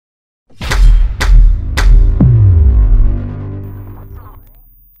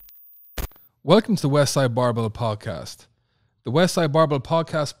Welcome to the Westside Barbell podcast. The Westside Barbell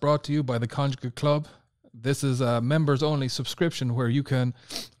podcast brought to you by the Conjugate Club. This is a members-only subscription where you can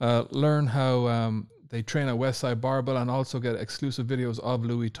learn how they train at Westside Barbell and also get exclusive videos of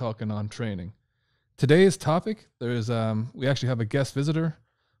Louie talking on training. Today's topic, we actually have a guest visitor.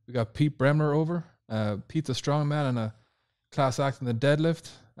 We got Pete Bremner over. Pete's a strongman and a class act in the deadlift.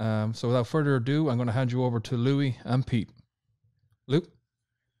 So without further ado, I'm going to hand you over to Louie and Pete. Lou?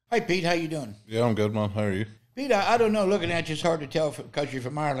 Hi, Pete. How you doing? Yeah, I'm good, man. How are you? Pete, I don't know. Looking at you, it's hard to tell because you're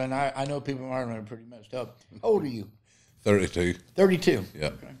from Ireland. I know people from Ireland are pretty messed up. How old are you? 32. 32? Yeah.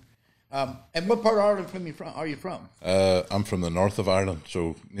 Okay. And what part of Ireland are you from? I'm from the north of Ireland,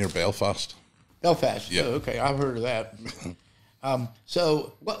 so near Belfast. Belfast? Yeah. Oh, okay, I've heard of that.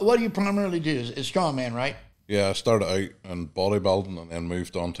 So what do you primarily do? It's strongman, right? Yeah, I started out in bodybuilding and then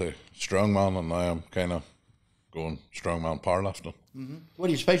moved on to strongman, and now I'm kind of going strongman powerlifting. Mm-hmm. What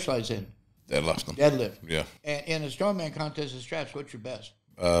do you specialize in? Deadlifting. Deadlift. Yeah. And in a strongman contest of straps, what's your best?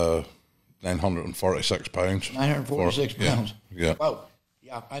 946 pounds. 946 pounds. Yeah. Wow.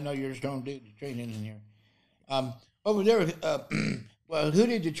 Yeah, I know you're a strong dude to train in here. Over there, well, who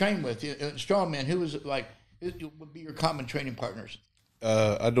did you train with? Strongman, who would be your common training partners?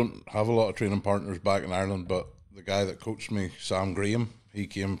 I don't have a lot of training partners back in Ireland, but the guy that coached me, Sam Graham, he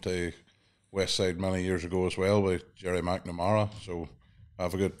came to Westside many years ago as well with Jerry McNamara, so I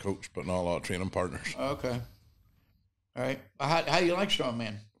have a good coach, but not a lot of training partners. Okay. All right. How do you like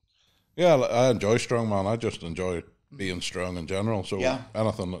strongman? Yeah, I enjoy strongman. I just enjoy being strong in general. So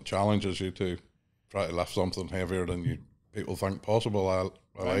anything that challenges you to try to lift something heavier than people think possible,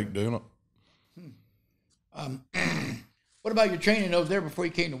 I like doing it. What about your training over there before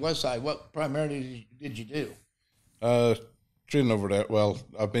you came to Westside? What primarily did you do? Training over there, well,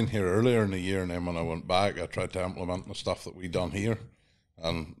 I've been here earlier in the year, and then when I went back, I tried to implement the stuff that we done here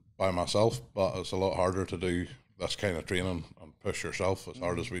and by myself, but it's a lot harder to do this kind of training and push yourself as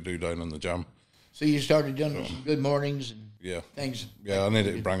hard as we do down in the gym. So you started doing some good mornings and things? Yeah, I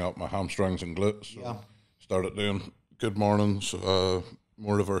needed to bring up my hamstrings and glutes. So started doing good mornings,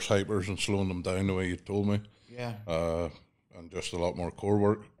 more reverse hypers and slowing them down the way you told me. Yeah. And just a lot more core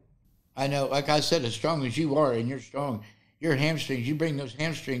work. I know, like I said, as strong as you are, and you're strong, your hamstrings, you bring those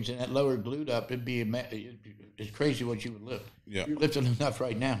hamstrings and that lower glute up, it's crazy what you would lift. Yeah. You're lifting enough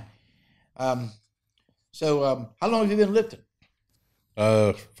right now. So how long have you been lifting?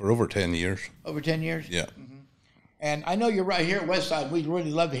 For over 10 years. Over 10 years? Yeah. Mm-hmm. And I know you're right here at Westside. We'd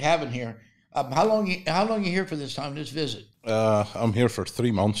really love to have you here. How long you here for this time, this visit? I'm here for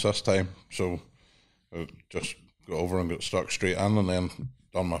 3 months this time, so I just go over and get stuck straight in, and then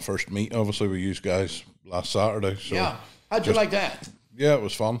done my first meet, obviously, with you guys last Saturday. So yeah. How'd you like that? Yeah, it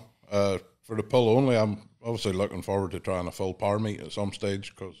was fun. For the pull only, I'm obviously looking forward to trying a full power meet at some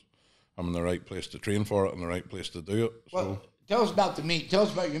stage because I'm in the right place to train for it and the right place to do it. Well, tell us about the meet. Tell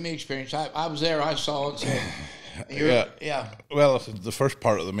us about your meet experience. I was there. I saw it. So yeah. Well, the first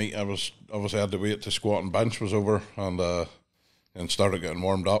part of the meet, I was obviously had to wait till squat and bench was over and started getting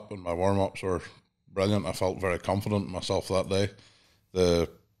warmed up, and my warm-ups were brilliant. I felt very confident in myself that day. The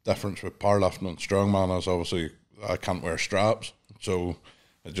difference with powerlifting and strongman is obviously I can't wear straps, so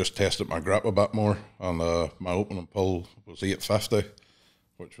I just tested my grip a bit more, and my opening pull was 850,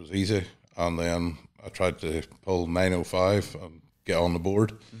 which was easy, and then I tried to pull 905 and get on the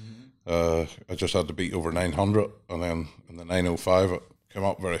board. I just had to beat over 900, and then in the 905 it came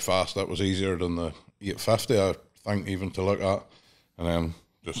up very fast. That was easier than the 850, I think, even to look at, and then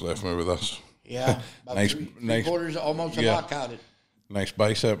just left me with this. Yeah, nice, three quarters, almost a lockout. Nice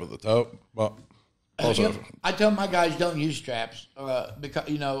bicep at the top, but I tell my guys don't use straps because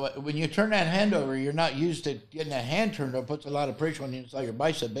when you turn that hand over, you're not used to getting that hand turned over. It puts a lot of pressure on the inside of your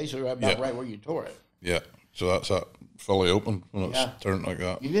bicep, basically right where you tore it. Yeah, so that's it, fully open when it's turned like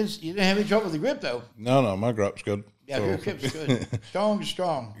that. You didn't have any trouble with the grip though. No, my grip's good. Yeah, your grip's good. Strong is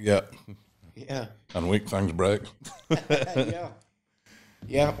strong. Yeah. Yeah. And weak things break.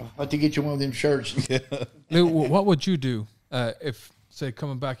 Yeah, I'll have to get you one of them shirts. Yeah. Lou, what would you do if, say,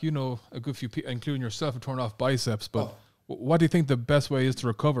 coming back, a good few people, including yourself, have torn off biceps, but what do you think the best way is to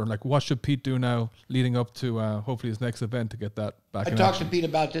recover? Like, what should Pete do now leading up to hopefully his next event to get that back in action? I talked to Pete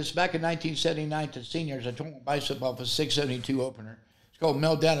about this. Back in 1979 to seniors, I tore my bicep off a 672 opener. It's called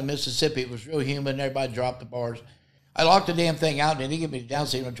Meltdown in Mississippi. It was real humid, and everybody dropped the bars. I locked the damn thing out, and he gave me the down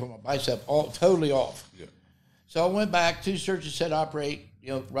syndrome and tore my bicep totally off. Yeah. So I went back. 2 surgeons said operate,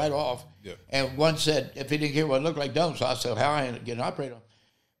 right off. Yeah. And one said, if he didn't care what it looked like, don't. So I said, how I ain't getting operated on.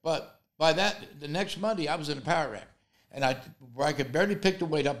 But by the next Monday, I was in a power rack. And where I could barely pick the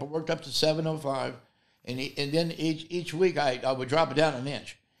weight up. I worked up to 705. And then each week, I would drop it down an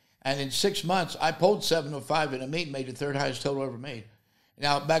inch. And in 6 months, I pulled 705 in a meet and made the third highest total ever made.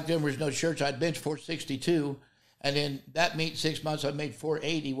 Now, back then, there was no shirts. I'd bench 462. And in that meet, 6 months, I made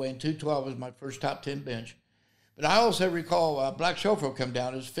 480, weighing 212 was my first top 10 bench. But I also recall Black Chauffeur come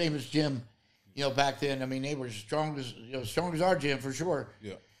down. It was a famous gym, back then. I mean, they were strong as our gym for sure.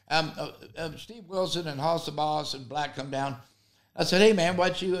 Yeah. Steve Wilson and Hoss the Boss and Black come down. I said, hey, man,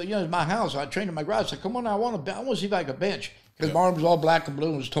 it's my house. I trained in my garage. I said, come on, I want to see if I could bench. Because my arm was all black and blue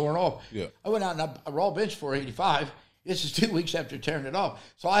and was torn off. Yeah. I went out and I raw benched 485. This is 2 weeks after tearing it off.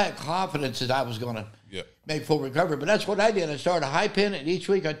 So I had confidence that I was going to make full recovery. But that's what I did. I started a high pin, and each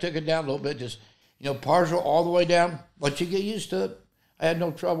week I took it down a little bit, just, partial all the way down. But you get used to it. I had no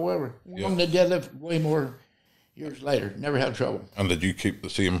trouble ever. Won the deadlift way more years later. Never had trouble. And did you keep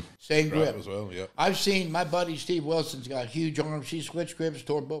the same grip as well? Yeah. I've seen my buddy Steve Wilson's got huge arms. He switched grips,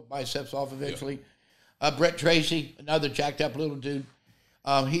 tore both biceps off eventually. Brett Tracy, another jacked up little dude.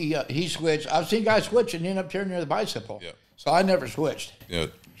 He switched. I've seen guys switch and end up tearing the bicep off. Yeah. So I never switched. Yeah,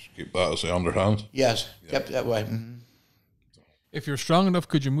 just keep that as the underhand. Yes, kept it that way. Mm-hmm. If you're strong enough,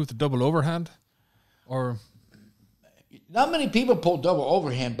 could you move the double overhand? Or not many people pulled double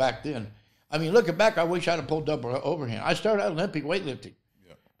overhand back then. I mean, looking back, I wish I'd have pulled double overhand. I started out Olympic weightlifting,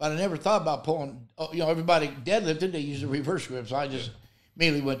 but I never thought about pulling. Everybody deadlifted, they used the reverse grip, so I just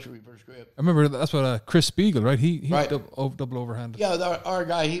immediately went to reverse grip. I remember that's what Chris Spiegel, right? He Right. double overhand. Yeah, our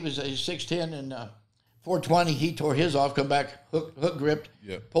guy, he was 6'10" and 420. He tore his off, come back, hook gripped,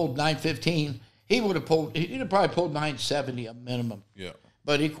 pulled 915. He'd have probably pulled 970 a minimum. Yeah.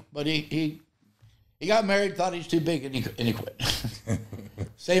 But he got married, thought he was too big, and he quit.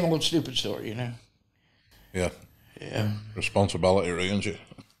 Same old stupid story, Yeah. Yeah. Responsibility ruins you.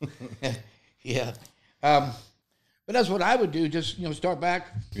 Yeah. But that's what I would do, just, start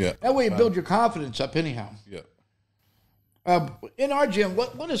back. Yeah. That way you build your confidence up anyhow. Yeah. In our gym,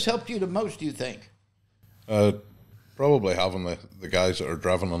 what has helped you the most, do you think? Probably having the guys that are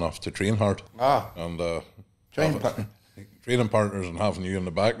driven enough to train hard. And training partners and having you in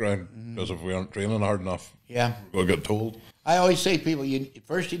the background, because if we aren't training hard enough, we'll get told. I always say to people,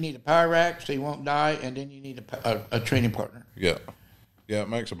 first you need a power rack so you won't die, and then you need a training partner. Yeah. Yeah, it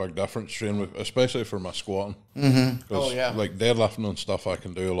makes a big difference training with, especially for my squatting. Mm-hmm. Oh, yeah. Like deadlifting and stuff, I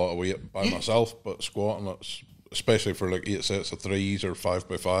can do a lot of weight by myself, but squatting, it's especially for like 8 sets of 3s or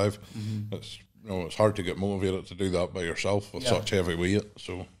 5x5. It's it's hard to get motivated to do that by yourself with such heavy weight.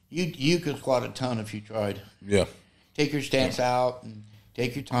 So you could squat a ton if you tried. Yeah. Take your stance out and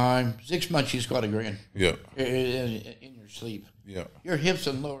take your time. 6 months you squat a grand. Yeah. In your sleep. Yeah. Your hips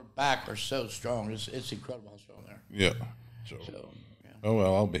and lower back are so strong. It's incredible how strong they are. Yeah. So oh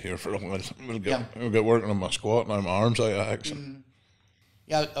well, I'll be here for a while. We'll get working on my squat and my arms out of action.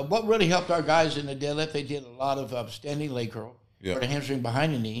 Yeah. What really helped our guys in the deadlift? They did a lot of standing leg curl for the hamstring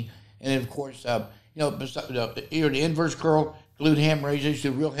behind the knee, and then of course, either the inverse curl, glute ham raises,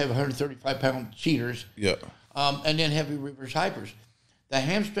 the real heavy 135-pound cheaters. Yeah. And then heavy reverse hypers. The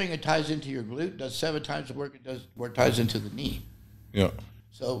hamstring, it ties into your glute, does 7 times the work it does where it ties into the knee. Yeah.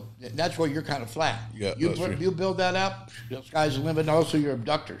 So that's where you're kind of flat. Yeah. You build that up, the sky's the limit, and also your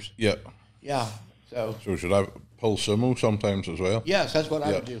abductors. Yeah. Yeah. So should I pull sumo sometimes as well? Yes, that's what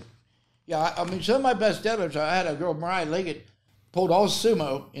I would do. Yeah, I mean, some of my best deadlifts, I had a girl, Mariah Leggett, pulled all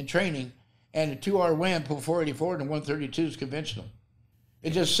sumo in training, and a 2-hour win, pulled 484 and 132 is conventional.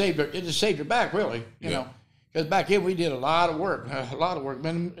 It just saved her back, really, you know. Because back then we did a lot of work.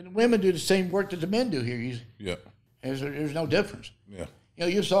 Men and women do the same work that the men do here. There's no difference. Yeah.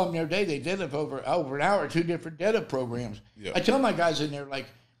 You saw them the other day. They deadlift over an hour, 2 different deadlift programs. Yeah. I tell my guys in there, like,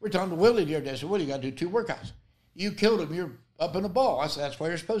 we're talking to Willie the other day. I said, what do you got to do? 2 workouts. You killed him. You're up in the ball. I said, that's where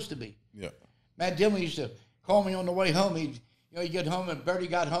you're supposed to be. Yeah. Matt Dillon used to call me on the way home. You get home and Bertie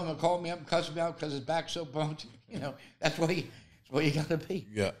got home and called me up and cussed me out because his back's so bumped. That's where you got to be.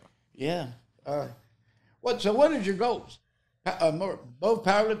 Yeah. Yeah. What is your goals? Both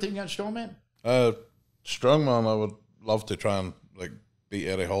powerlifting and strongman? Strongman, I would love to try and beat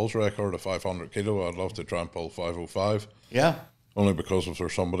Eddie Hall's record of 500 kilo. I'd love to try and pull 505. Yeah. Only because if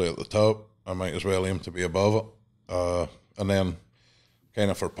there's somebody at the top, I might as well aim to be above it. And then kind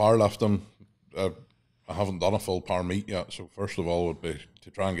of for powerlifting, I haven't done a full power meet yet. So first of all would be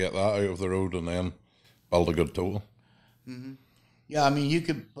to try and get that out of the road and then build a good total. Mm-hmm. Yeah, I mean, you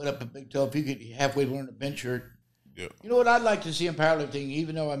could put up a big toe if you could halfway learn a bench shirt. Yeah. You know what I'd like to see in powerlifting,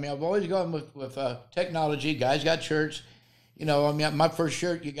 even though, I've always gone with technology. Guys got shirts. My first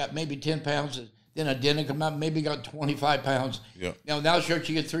shirt, you got maybe 10 pounds. Then I didn't come out, maybe got 25 pounds. Yeah. Now shirts,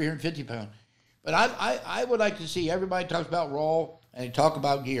 you get 350 pounds. But I would like to see, everybody talks about raw and they talk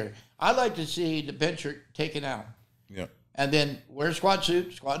about gear. I'd like to see the bench shirt taken out. Yeah. and then wear a squat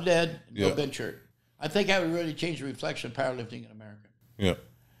suit, squat dead, no bench shirt. I think that would really change the reflection of powerlifting in America. Yeah.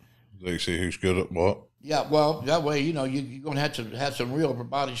 They see who's good at what. Yeah, well, that way, you're going to have some real upper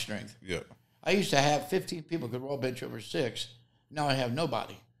body strength. Yeah. I used to have 15 people could roll bench over 6. Now I have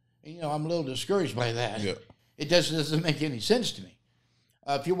nobody. And, I'm a little discouraged by that. Yeah. It doesn't make any sense to me.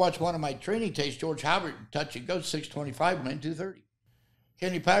 If you watch one of my training tapes, George Howard touch and go 625, went 230.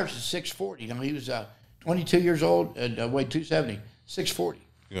 Kenny Patterson 640. He was 22 years old and weighed 270, 640.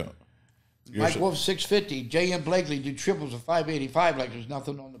 Yeah. Mike Wolf 650. J.M. Blakely do triples of 585 like there's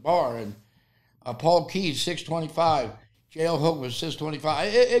nothing on the bar, and Paul Keys 625. J.L. Hook was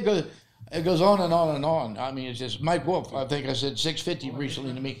 625. It goes on and on and on. I mean, it's just Mike Wolf. I think I said 650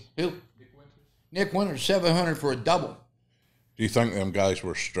 recently to me. Who? Nick Winters 700 for a double. Do you think them guys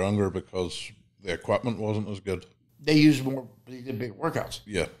were stronger because the equipment wasn't as good? They used more. They did bigger workouts.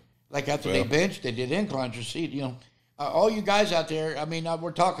 Yeah. Like after they benched, they did inclines. You see, all you guys out there. I mean,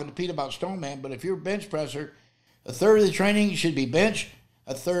 we're talking to Pete about strongman, but if you're a bench presser, a third of the training should be bench,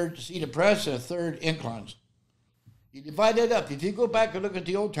 a third seated press, and a third inclines. You divide that up. If you go back and look at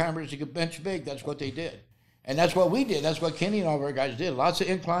the old timers, you could bench big. That's what they did, and that's what we did. That's what Kenny and all of our guys did. Lots of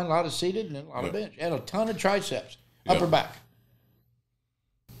incline, a lot of seated, and a lot of bench, and a ton of triceps, upper back.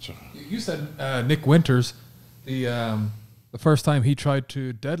 You said Nick Winters, the first time he tried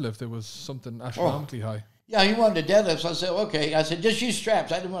to deadlift, it was something astronomically high. Yeah, he wanted to deadlift. So I said, okay. I said, just use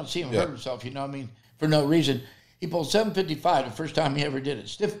straps. I didn't want to see him hurt himself, for no reason. He pulled 755 the first time he ever did it.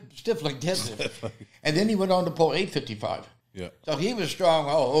 Stiff like deadlift. And then he went on to pull 855. Yeah. So he was strong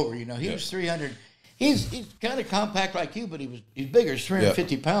all over, He was 300. He's kind of compact like you, but he's bigger. He's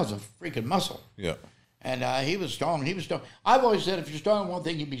 350 pounds of freaking muscle. Yeah. And he was strong. I've always said if you're strong in one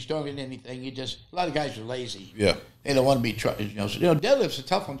thing, you'd be strong in anything. A lot of guys are lazy. Yeah. They don't want to be, deadlift's a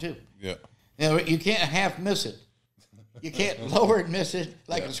tough one too. Yeah. You can't half miss it. You can't lower and miss it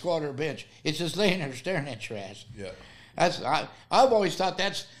like a squat or a bench. It's just laying there staring at your ass. Yeah. I've always thought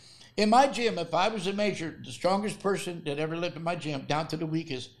that's, in my gym, if I was to measure the strongest person that ever lived in my gym down to the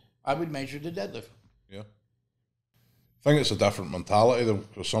weakest, I would measure the deadlift. Yeah. I think it's a different mentality though,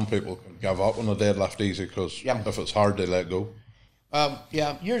 because some people can give up on the deadlift easy because if it's hard, they let go.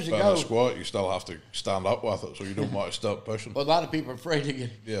 Years but ago. in a squat, you still have to stand up with it, so you don't want to stop pushing. Well, a lot of people are afraid to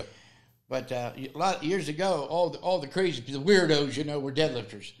get. Yeah. But a lot of years ago, all the crazy, the weirdos, were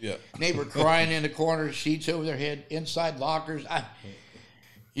deadlifters. Yeah. And they were crying in the corner, sheets over their head, inside lockers.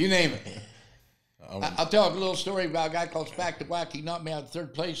 You name it. I'll tell a little story about a guy called Spack the Whack. He knocked me out of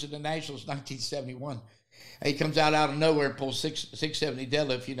third place in the Nationals 1971. He comes out of nowhere and pulls 670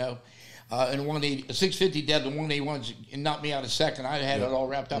 deadlift, and 650 deadlift, 181, and knocked me out of second. I had it all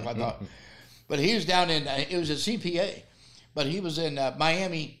wrapped up, I thought. But he was down in, it was a CPA, but he was in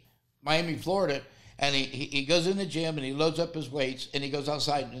Miami, Florida, and he goes in the gym and he loads up his weights and he goes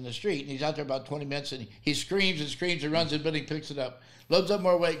outside in the street and he's out there about 20 minutes and he screams and screams and runs in the building, picks it up, loads up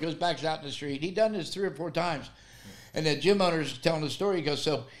more weight, goes back out in the street. He done this 3 or 4 times. And the gym owner's telling the story. He goes,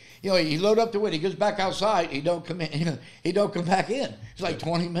 so, he load up the weight, he goes back outside, he don't come in, he don't come back in. It's like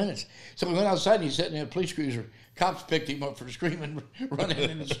 20 minutes. So we went outside and he's sitting in a police cruiser. Cops picked him up for screaming, running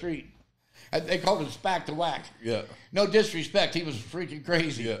in the street. They called him Spack the Whack. Yeah. No disrespect, he was freaking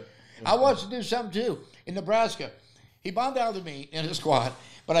crazy. Yeah. I wanted to do something too in Nebraska. He bombed out of me in a squat,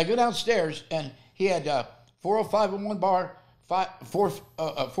 but I go downstairs and he had 405 in one bar,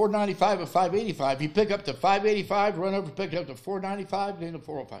 495 and 585. He picked up to 585, run over, picked up to 495, then to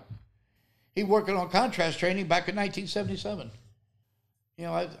 405. He working on contrast training back in 1977.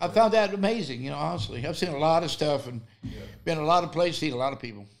 I found that amazing. Honestly, I've seen a lot of stuff and been a lot of places, seen a lot of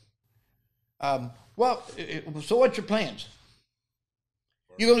people. So what's your plans?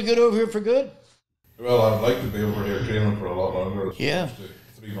 You going to get over here for good? Well, I'd like to be over here training for a lot longer. It's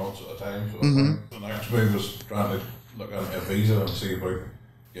 3 months at a time. So the next move is trying to look at a visa and see about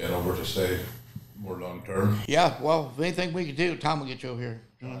getting over to stay more long term. Yeah, well, if anything we can do, Tom will get you over here.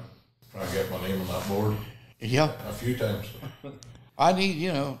 Try and get my name on that board. Yeah. A few times. I need,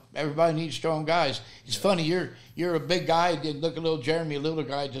 everybody needs strong guys. It's funny, you're a big guy. Look at little Jeremy, a little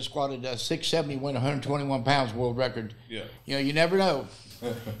guy, just squatted 670, went 121 pounds, world record. Yeah. You never know.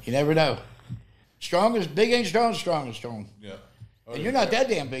 You never know. Strong is big ain't strong, strong is strong. Yeah. And you're not that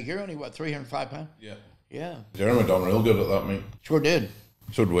damn big. You're only, 305 pounds? Yeah. Yeah. Jeremy done real good at that, mate. Sure did.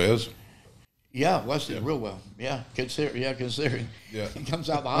 So did Wes. Yeah, Wes did real well. Yeah, considering. Yeah. He comes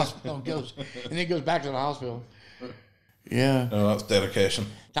out of the hospital and then goes back to the hospital. Yeah. No, that's dedication.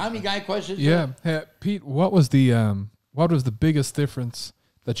 Tom, you got any questions? Yeah. Hey, Pete, what was the biggest difference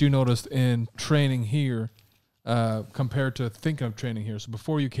that you noticed in training here compared to thinking of training here? So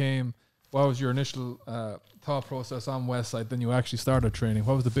before you came, what was your initial thought process on Westside? Then you actually started training.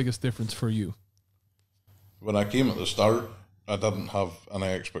 What was the biggest difference for you? When I came at the start, I didn't have any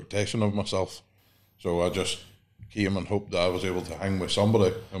expectation of myself. So I just came and hoped that I was able to hang with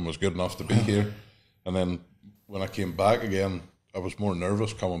somebody and was good enough to be here. And then when I came back again, I was more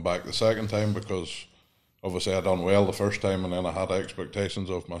nervous coming back the second time because obviously I done well the first time and then I had expectations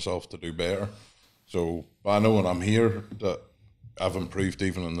of myself to do better. So, but I know when I'm here that I've improved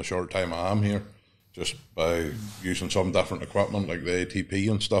even in the short time I am here, just by using some different equipment like the ATP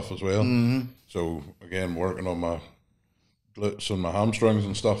and stuff as well. Mm-hmm. So again, working on my glutes and my hamstrings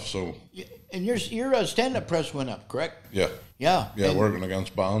and stuff. So, and your stand-up press went up, correct? Yeah. Yeah. Yeah, working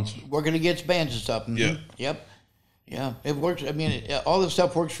against bands. Working against bands and stuff. Mm-hmm. Yeah. Yep. Yeah, it works. I mean, all this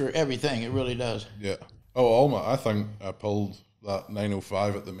stuff works for everything. It really does. Yeah. Oh, I think I pulled that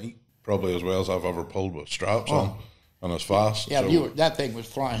 905 at the meet probably as well as I've ever pulled with straps on, and as fast. Yeah, so, that thing was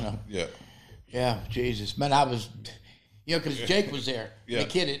flying up. Yeah. Yeah, Jesus, man, I was, because Jake was there. Yeah. The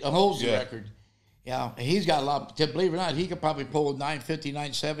kid holds the record. Yeah, and he's got a lot. To believe it or not, he could probably pull 950,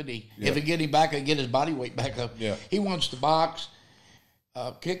 970 if it get him back and get his body weight back up. Yeah. He wants to box,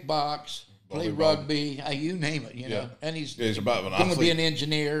 kickbox, play rugby, you name it. You know, and he's a bit of an going to athlete. be an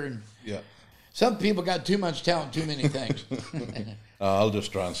engineer. And some people got too much talent, too many things. I'll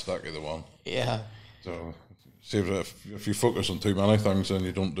just try and stick to the one. Yeah. So, see if you focus on too many things, then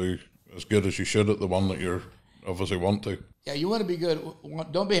you don't do as good as you should at the one that you're obviously want to. Yeah, you want to be good.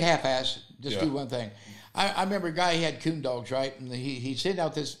 Don't be half-assed. Just do one thing. I remember a guy, he had coon dogs, right? And he sent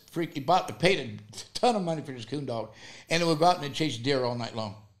out this freak. He paid a ton of money for this coon dog, and it would go out and chase deer all night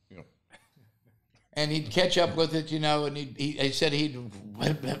long. Yeah. And he'd catch up with it, and he said he'd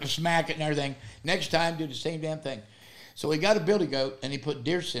smack it and everything. Next time, do the same damn thing. So he got a billy goat, and he put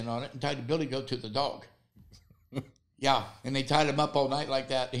deer skin on it and tied the billy goat to the dog. Yeah, and they tied him up all night like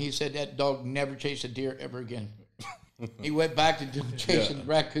that. And he said that dog never chased a deer ever again. He went back to chasing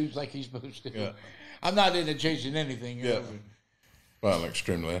raccoons like he's supposed to. Yeah. I'm not into chasing anything. You know? Well, an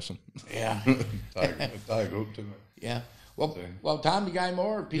extreme lesson. Yeah. tie a goat to me. Yeah. Well, Tom, you got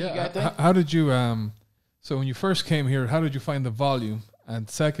more? Pete, you got that? How did you, so when you first came here, how did you find the volume? And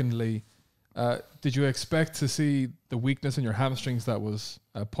secondly, did you expect to see the weakness in your hamstrings that was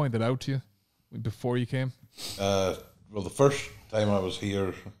pointed out to you before you came? Well, the first time I was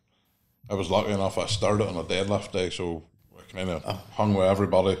here, I was lucky enough I started on a deadlift day, so I kind of hung with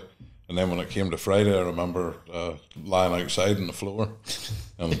everybody. And then when it came to Friday, I remember lying outside on the floor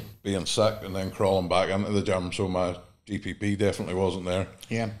and being sick and then crawling back into the gym, so my GPP definitely wasn't there.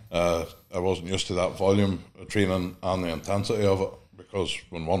 Yeah. I wasn't used to that volume of training and the intensity of it, because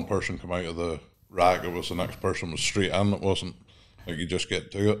when one person came out of the rack, it was the next person was straight in. It wasn't like you just get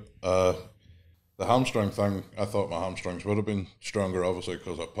to it. The hamstring thing, I thought my hamstrings would have been stronger, obviously,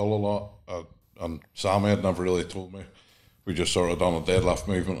 because I pull a lot. And Sammy had never really told me. We just sort of done a deadlift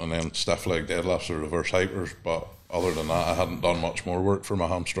movement and then stiff leg deadlifts or reverse hypers. But other than that, I hadn't done much more work for my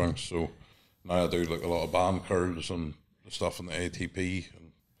hamstrings. So now I do like a lot of band curls and the stuff in the ATP.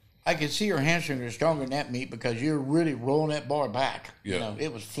 I could see your hamstrings are stronger than that, meat, because you're really rolling that bar back. Yeah.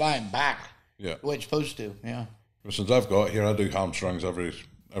 It was flying back. Yeah. The way it's supposed to. Yeah. Well, since I've got here, I do hamstrings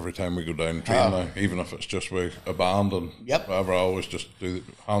every time we go down and train now, even if it's just with a band and whatever. I always just do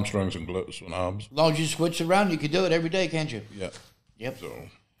hamstrings and glutes and abs. As long as you switch around, you can do it every day, can't you? Yeah. Yep. So,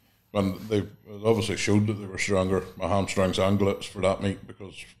 when they obviously showed that they were stronger, my hamstrings and glutes for that meet,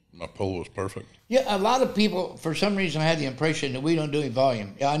 because my pull was perfect. Yeah, a lot of people, for some reason, I had the impression that we don't do any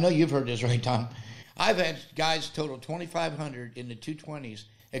volume. Yeah, I know you've heard this, right, Tom? I've had guys total 2,500 in the 220s.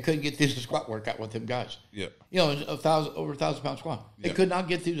 They couldn't get through the squat workout with them guys. Yeah. Over 1,000 pound squat. They could not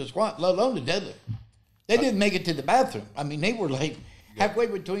get through the squat, let alone the deadlift. They didn't make it to the bathroom. I mean, they were like halfway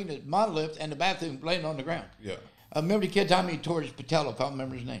between the monolift and the bathroom, laying on the ground. Yeah. I remember the kid Tommy tore his patella, if I don't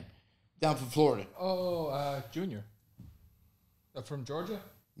remember his name, down from Florida. Oh, Junior. From Georgia?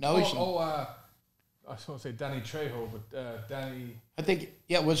 No, he's I was going to say Danny Trejo, but Danny. I think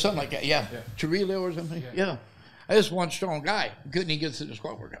it was something like that. Yeah. Chirillo or something. Yeah. I just one strong guy. Couldn't he get through the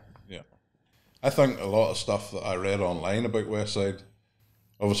squat workout? Yeah. I think a lot of stuff that I read online about Westside,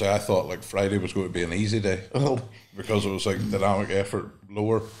 obviously I thought like Friday was going to be an easy day because it was like dynamic effort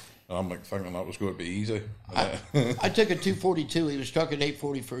lower, and I'm like thinking that was going to be easy. I took a 242. He was stuck at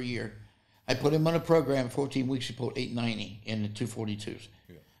 840 for a year. I put him on a program. 14 weeks. He pulled 890 in the 242s.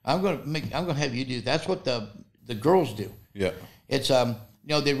 Yeah. I'm gonna have you do. That's what the girls do. Yeah. It's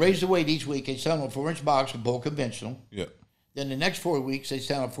they raise the weight each week. They stand on a 4-inch box and pull conventional. Yeah. Then the next 4 weeks, they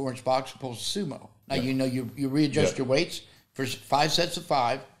stand on a 4-inch box and pull sumo. Now, you readjust your weights for 5 sets of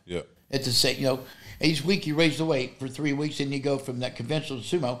 5. Yeah. It's the same, each week you raise the weight for 3 weeks, and you go from that conventional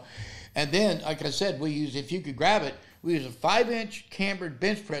to sumo. And then, like I said, we use, if you could grab it, we use a 5-inch cambered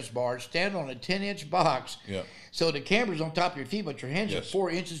bench press bar, stand on a 10-inch box. Yeah. So the camber's on top of your feet, but your hands are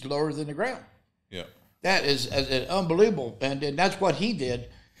 4 inches lower than the ground. Yeah. That is unbelievable. And that's what he did.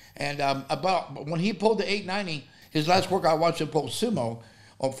 And about when he pulled the 890, his last work I watched him pull sumo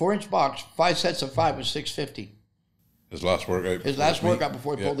on 4-inch box, 5 sets of 5 was 650. His last workout. His last workout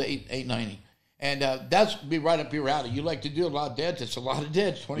before he pulled the 890. And that's be right up your alley. You like to do a lot of deads. It's a lot of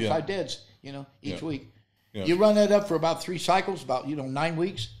deads, 25 deads, each week. Yeah. You run that up for about 3 cycles, about 9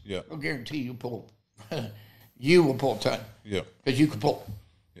 weeks. Yeah. I'll guarantee you pull. You will pull a ton. Yeah. Because you can pull.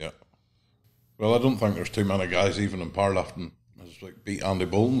 Yeah. Well, I don't think there's too many guys even in powerlifting. It's like beat Andy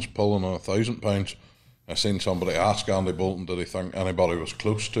Bolton's pulling 1,000 pounds. I seen somebody ask Andy Bolton, did he think anybody was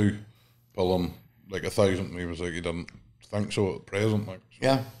close to pulling like 1,000? And he was like, he didn't think so at present. Like, so,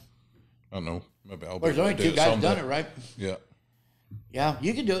 yeah. I don't know. Maybe I'll. There's only 2 guys done it, right? Yeah. Yeah,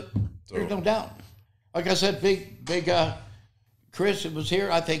 you can do it. So, there's no doubt. Like I said, big Chris was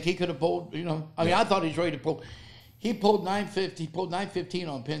here. I think he could have pulled. I thought he was ready to pull. He pulled 950. He pulled 915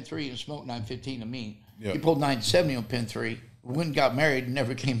 on pin 3 and smoked 915 to me. Yeah. He pulled 970 on pin 3. Went and got married and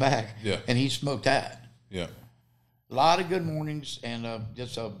never came back. Yeah. And he smoked that. Yeah. A lot of good mornings and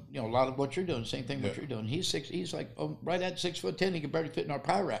just a lot of what you're doing. Same thing what you're doing. He's like right at 6'10". He can barely fit in our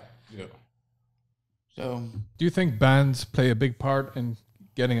power rack. Yeah. So. Do you think bands play a big part in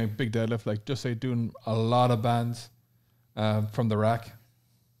getting a big deadlift? Like just say doing a lot of bands from the rack.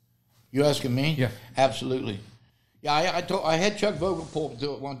 You asking me? Yeah. Absolutely. Yeah, I had Chuck Vogelpohl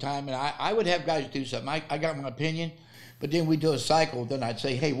do it one time, and I would have guys do something. I got my opinion, but then we do a cycle. Then I'd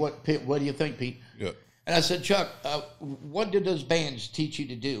say, hey, what do you think, Pete? Yeah. And I said, Chuck, what did those bands teach you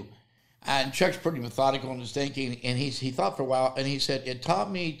to do? And Chuck's pretty methodical in his thinking, and he thought for a while, and he said, it taught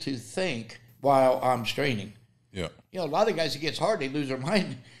me to think while I'm straining. Yeah. A lot of guys, it gets hard, they lose their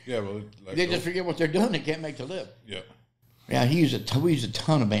mind. Yeah, well, they just forget what they're doing. They can't make the lift. Yeah. Yeah, we use a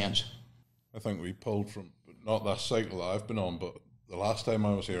ton of bands. I think we pulled from, not that cycle that I've been on, but the last time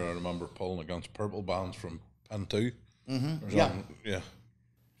I was here, I remember pulling against purple bands from pin 2. Mm-hmm. Yeah. Yeah.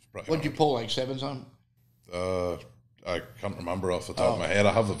 What'd you pull, like 7s on? I can't remember off the top of my head.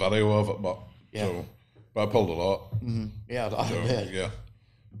 I have the video of it, but I pulled a lot. Mm-hmm. Yeah, a lot of it. Yeah.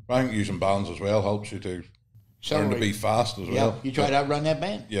 I think using bands as well helps you to learn to be fast as well. You try to outrun that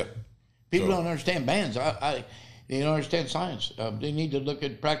band. Yeah. People don't understand bands. They don't understand science. They need to look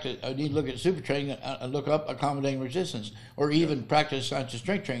at practice. Need to look at super training and look up accommodating resistance, or even practice science of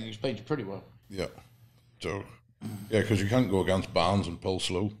strength training explains it pretty well. Yeah. So, because you can't go against bands and pull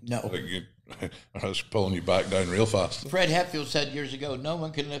slow. No. It's pulling you back down real fast. Fred Hatfield said years ago, no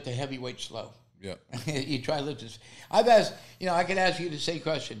one can lift a heavy weight slow. Yeah. You try to lift this. I've asked, I could ask you the same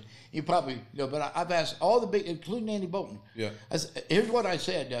question. You probably know, but I've asked all the big, including Andy Bolton. Yeah. Here's what I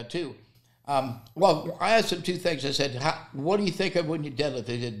said, too. Well, I asked him 2 things. I said, what do you think of when you deadlift?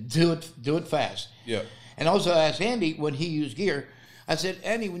 They said, do it fast. Yeah. And also I asked Andy when he used gear. I said,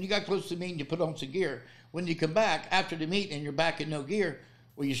 Andy, when you got close to the meet and you put on some gear, when you come back after the meet and you're back in no gear,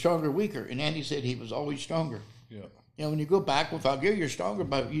 were you stronger or weaker? And Andy said he was always stronger. Yeah. When you go back without gear, you're stronger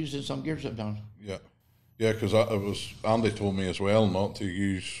by using some gear sometimes. Yeah. Yeah, because Andy told me as well not to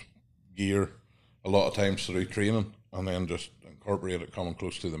use gear a lot of times through training and then just incorporate it coming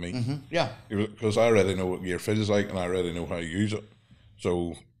close to the meet. Mm-hmm. Yeah. Because I already know what gear feels like and I already know how to use it.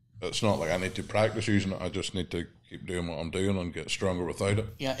 So it's not like I need to practice using it. I just need to keep doing what I'm doing and get stronger without it.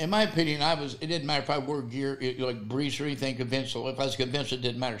 Yeah, in my opinion, it didn't matter if I wore gear, like Breeze or anything conventional. If I was conventional, it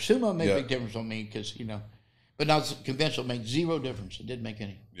didn't matter. Sumo made a big difference on me because, but now conventional made 0 difference. It didn't make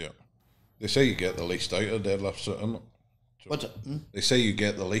any. Yeah. They say you get the least out of a deadlift sit, isn't it? So what's it? They say you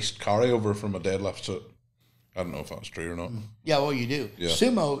get the least carryover from a deadlift sit. I don't know if that's true or not. Yeah, well, you do. Yeah.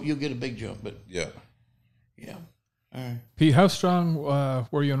 Sumo, you'll get a big jump, but... Yeah. Yeah. All right. Pete, how strong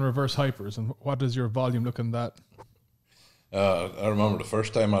were you in reverse hypers, and what does your volume look in that? I remember the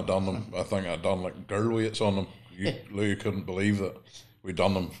first time I done them, I think I done like girl weights on them. Louie couldn't believe that we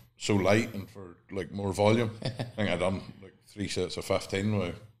done them so light and for like more volume. I think I done like 3 sets of 15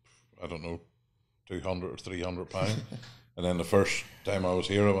 with, I don't know, 200 or 300 pounds. And then the first time I was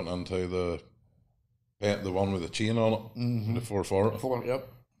here, I went into the one with the chain on it, the 440. Yep.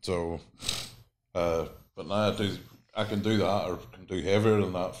 So, but now I can do that or can do heavier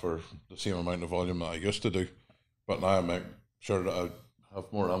than that for the same amount of volume that I used to do. But now I make sure that I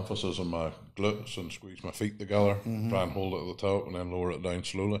have more emphasis on my glutes and squeeze my feet together, try and hold it at the top and then lower it down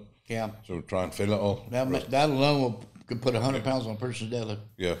slowly. Yeah. So try and feel it all. That alone could put 100 pounds on a person's deadlift.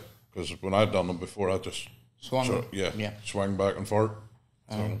 Yeah, because when I'd done them before, I just swung swung back and forth.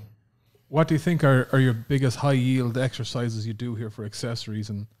 So. What do you think are your biggest high yield exercises you do here for accessories,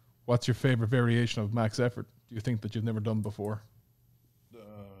 and What's your favorite variation of max effort? Do you think that you've never done before?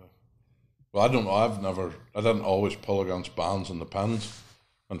 Well, I don't know. I didn't always pull against bands in the pins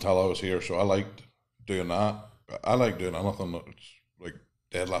until I was here, so I liked doing that. I like doing anything that's like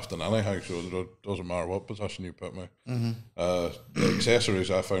deadlifting anyhow, so it doesn't matter what position you put me. The accessories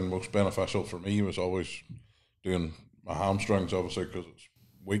I found most beneficial for me was always doing my hamstrings, obviously, because it's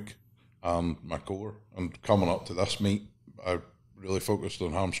weak, and my core. And coming up to this meet, I really focused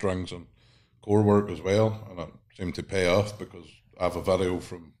on hamstrings and core work as well, and it seemed to pay off because I have a video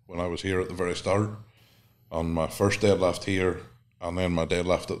from when I was here at the very start on my first deadlift here, and then my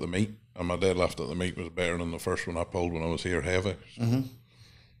deadlift at the meet. And my deadlift at the meet was better than the first one I pulled when I was here heavy.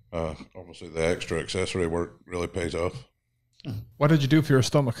 So, obviously, the extra accessory work really pays off. What did you do for your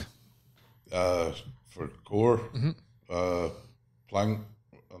stomach? For core, plank,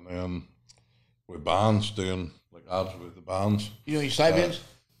 and then with bands, doing like abs with the bands. You know your side bends?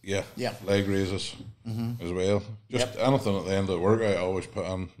 Yeah. Leg raises as well. Just anything at the end of the workout, I always put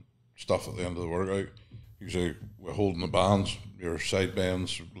in stuff at the end of the workout. Usually we're holding the bands, your side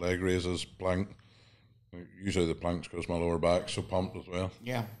bends, leg raises, plank. Usually the planks because my lower back's so pumped as well.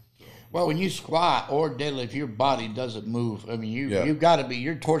 Yeah. Well, when you squat or deadlift, your body doesn't move. I mean, you've got to be,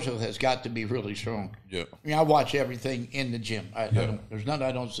 your torso has got to be really strong. Yeah. I mean, I watch everything in the gym. There's nothing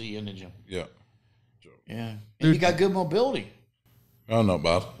I don't see in the gym. Yeah. Yeah. And you got good mobility. Oh, not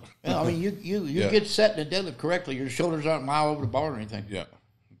bad. I mean, you get set in the deadlift correctly. Your shoulders aren't a mile over the bar or anything. Yeah.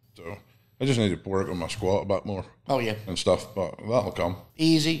 So I just need to work on my squat a bit more. Oh, yeah. And stuff, but that'll come.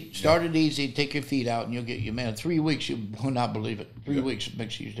 Easy. Start it easy. Take your feet out, and you'll get you, man. 3 weeks, you will not believe it. 3 weeks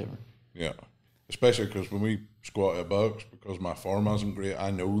makes a huge difference. Yeah. Especially because when we squat at box, because my form isn't great,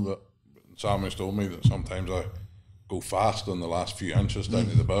 I know that Sammy's told me that sometimes I go fast in the last few inches down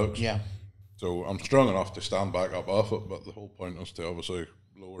to the box. Yeah. So I'm strong enough to stand back up off it, but the whole point is to obviously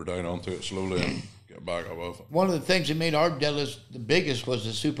lower down onto it slowly and get back up off it. One of the things that made our deadlifts the biggest was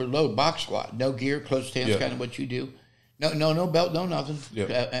the super low box squat. No gear, close stance, kind of what you do. No belt, no nothing.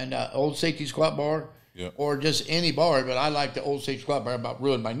 Yeah. And old safety squat bar, or just any bar. But I like the old safety squat bar. About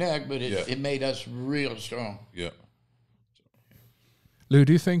ruined my neck, but it made us real strong. Yeah. Lou,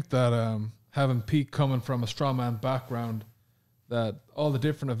 do you think that having Pete coming from a strongman background, that all the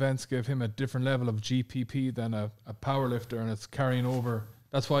different events give him a different level of GPP than a power lifter, and it's carrying over?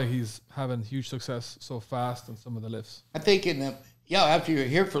 That's why he's having huge success so fast in some of the lifts. I think after you're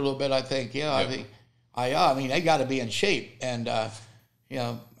here for a little bit, I think, I mean, they got to be in shape. And, I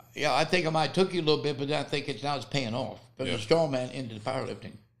think I might took you a little bit, but I think it's paying off. From the strongman into the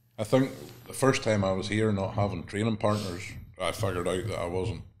powerlifting. I think the first time I was here, not having training partners, I figured out that I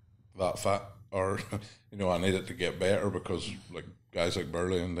wasn't that fat, or, I needed to get better because, like, guys like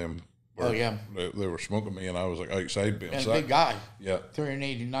Burley and them, they were smoking me, and I was, like, outside being sick. And a big guy. Yeah.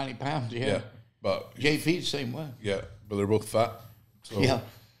 380, 90 pounds, Yeah. But JP's the same way. Yeah, but they're both fat. So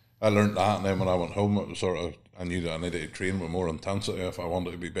I learned that, and then when I went home, it was sort of, I knew that I needed to train with more intensity if I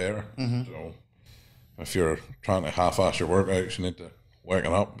wanted to be better. So if you're trying to half-ass your workouts, you need to wake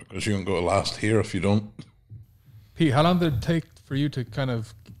it up, because you ain't going to last here if you don't. Pete, how long did it take for you to kind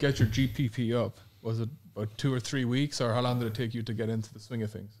of get your GPP up? Was it about 2 or 3 weeks, or how long did it take you to get into the swing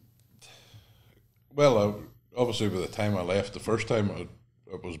of things? Well, obviously by the time I left the first time,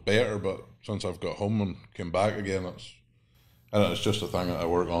 it was better, but since I've got home and came back again, it's just a thing that I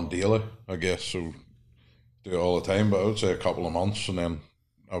work on daily, I guess, so do it all the time, but I would say a couple of months, and then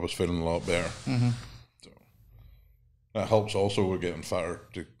I was feeling a lot better. So that helps also with getting fatter,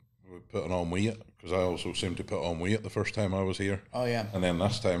 with putting on weight, because I also seemed to put on weight the first time I was here. Oh, yeah. And then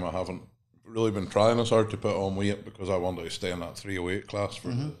this time I haven't really been trying as hard to put on weight, because I wanted to stay in that 308 class for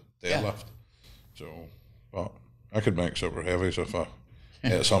the deadlift. So, but I could make super heavies if I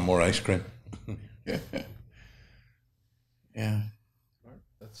ate some more ice cream. Yeah.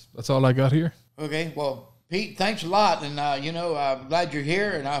 That's all I got here. Okay, well, Pete, thanks a lot, and I'm glad you're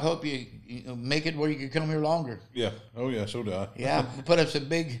here, and I hope you make it where you can come here longer. Yeah. Oh yeah. So do I. Yeah. Get us a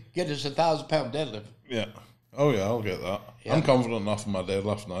 1,000-pound deadlift. Yeah. Oh yeah. I'll get that. Yeah. I'm confident enough in my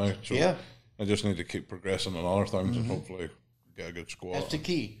deadlift now. So I just need to keep progressing on other things and hopefully get a good squat. That's the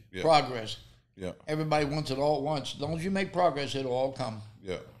key. Progress. Yeah. Everybody wants it all at once. As long as you make progress, it'll all come.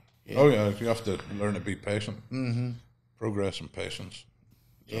 Yeah. Oh yeah. You have to learn to be patient. Progress and patience.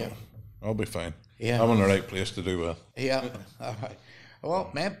 So I'll be fine. Yeah. I'm in the right place to do well. Yeah. All right.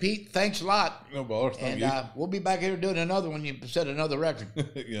 Well, man, Pete, thanks a lot. No bother. Thank you. We'll be back here doing another one. You set another record.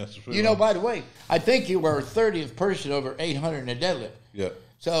 Yes. By the way, I think you were 30th person over 800 in a deadlift. Yeah.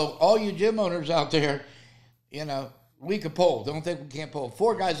 So all you gym owners out there, we could pull. Don't think we can't pull.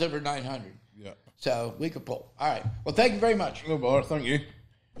 4 guys over 900. Yeah. So we could pull. All right. Well, thank you very much. No bother. Thank you.